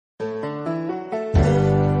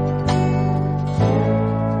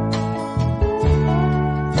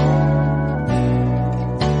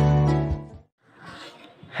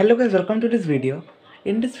Hello guys, welcome to this video.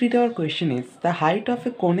 In this video our question is the height of a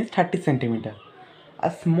cone is 30 centimeter. A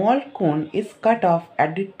small cone is cut off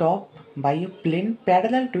at the top by a plane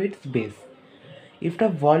parallel to its base. If the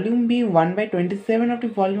volume be 1 by 27 of the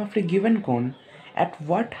volume of a given cone, at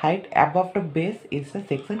what height above the base is the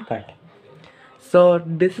section cut? So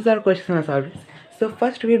this is our question as always. So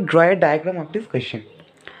first we draw a diagram of this question.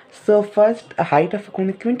 So first a height of a cone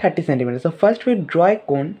is given 30 centimeters. So first we draw a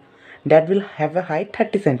cone that will have a height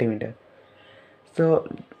 30 centimeter. So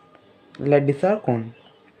let this our cone.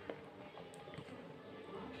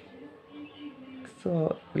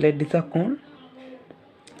 So let this our cone.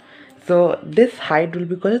 So this height will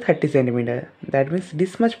be equal to 30 centimeter. That means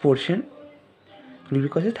this much portion will be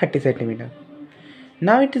equal to 30 centimeter.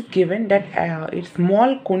 Now it is given that its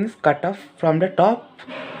small cone is cut off from the top.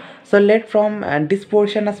 So let from this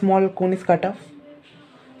portion a small cone is cut off.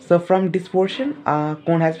 So from this portion a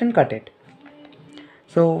cone has been cut it.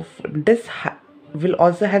 So this will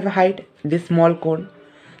also have a height, this small cone.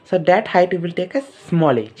 So that height we will take as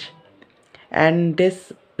small h, and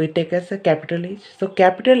this we take as a capital H. So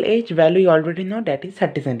capital H value you already know, that is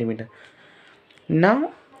 30 centimeter.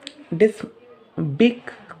 Now this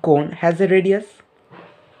big cone has a radius,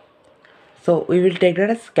 so we will take that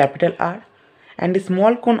as capital R, and the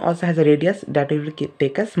small cone also has a radius, that we will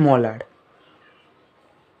take as small r.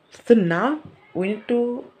 So now we need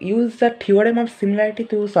to use the theorem of similarity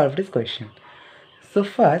to solve this question. So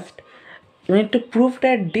first we need to prove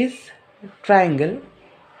that this triangle,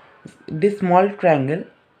 this small triangle,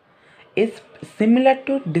 is similar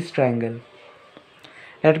to this triangle.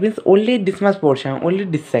 That means only this much portion, only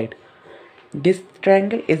this side, this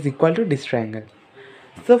triangle is equal to this triangle.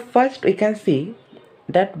 So first we can see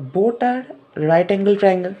that both are right angle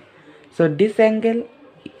triangle. So this angle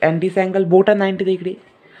and this angle both are 90 degree.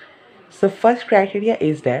 So first criteria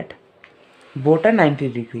is that both are 90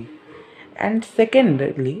 degree, and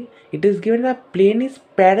secondly it is given the plane is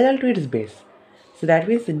parallel to its base. So that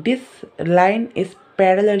means this line is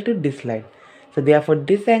parallel to this line. So therefore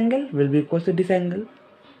this angle will be equal to this angle.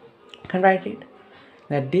 You can write it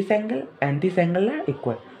that this angle and this angle are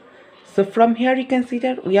equal. So from here you can see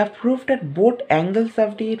that we have proved that both angles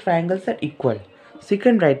of the triangles are equal. So you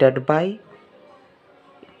can write that by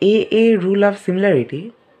AA rule of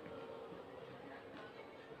similarity,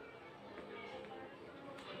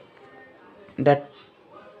 that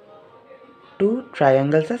two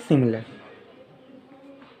triangles are similar.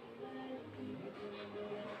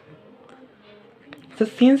 So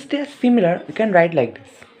since they are similar, you can write like this,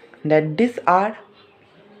 that this R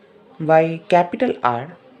by capital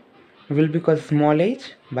R will be equal to small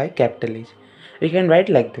h by capital H. We can write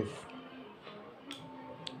like this.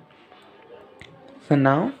 So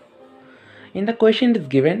now in the question it is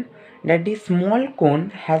given that the small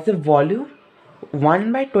cone has a volume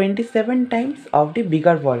 1 by 27 times of the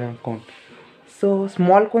bigger volume cone. So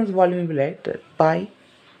small cone's volume will be like pi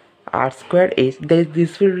r square h.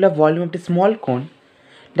 This will be the volume of the small cone,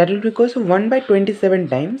 that will be equal to 1 by 27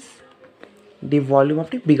 times the volume of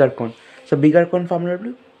the bigger cone. So bigger cone formula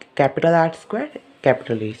will be capital R square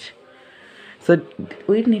capital H. So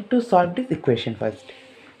we need to solve this equation first.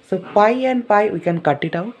 So pi and pi we can cut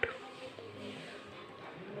it out.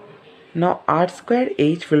 Now r square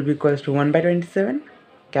h will be equals to 1 by 27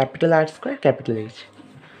 capital R square capital H.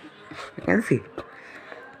 You can see.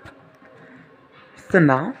 So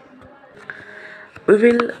now we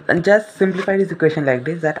will just simplify this equation like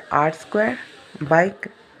this, that r square by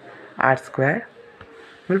r square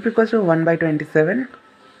will be equals to 1 by 27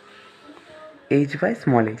 h by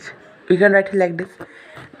small h. We can write it like this.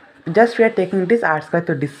 Just we are taking this r square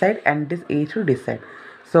to this side and this h to this side.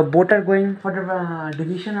 So both are going for the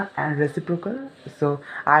division and reciprocal. So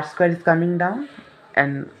r square is coming down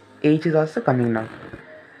and h is also coming down.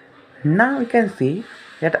 Now we can see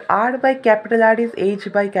that r by capital R is h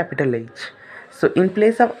by capital H. So in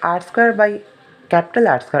place of r square by capital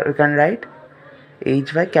R square, we can write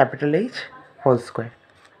h by capital H whole square.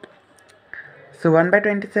 So 1 by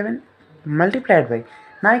 27 multiplied by,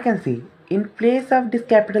 now you can see in place of this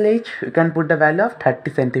capital H you can put the value of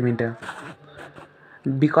 30 centimeter,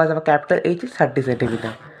 because of a capital H is 30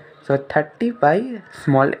 centimeter. So 30 by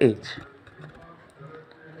small h.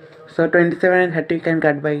 So 27 and 30 we can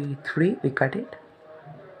cut by 3, we cut it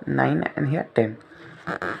 9, and here 10.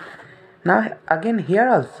 Now again here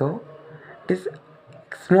also this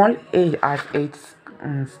small h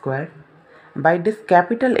square by this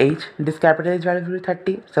capital H value will be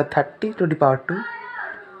 30. So 30 to the power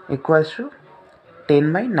 2 equals to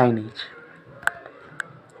 10 by 9h.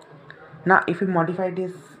 Now if we modify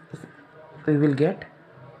this, we will get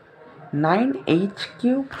 9h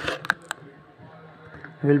cube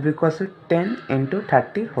will be equal to 10 into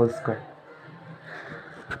 30 whole square.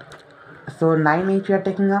 So 9h we are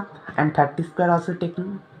taking up and 30 square also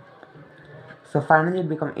taking. So finally it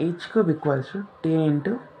becomes h cube equals to 10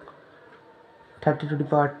 into 30 to the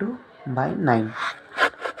power 2 by 9.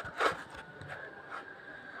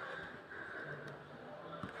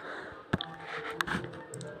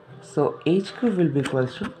 So h cube will be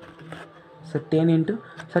equals to, so 10 into,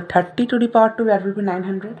 so 30 to the power 2, that will be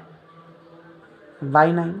 900 by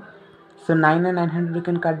 9. So 9 and 900 we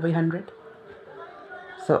can cut by 100.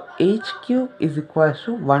 So h cube is equals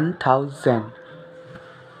to 1000.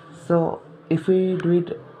 So if we do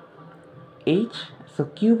it h, so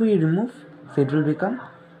cube we remove, so it will become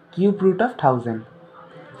cube root of 1000.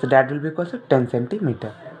 So that will be equal to 10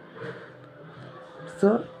 centimeter.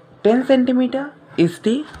 So 10 centimeter is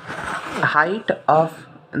the height of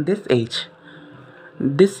this h.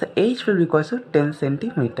 This h will be equal to 10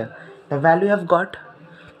 centimeter. The value I've got.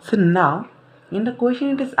 So now in the question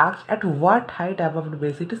it is asked at what height above the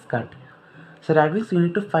base it is cut. So that means you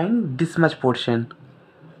need to find this much portion.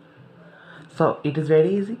 So it is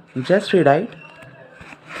very easy. Just rewrite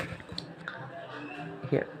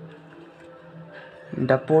here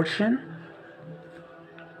the portion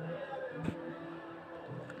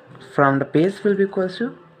from the base will be equal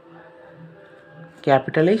to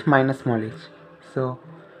capital H minus small h. So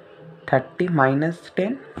 30 minus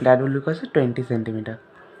 10, that will be equal to 20 centimeter.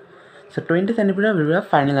 So 20 centimeter will be the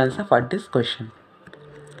final answer for this question.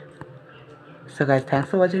 So guys, thanks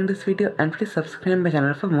for watching this video and please subscribe my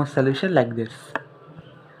channel for more solutions like this.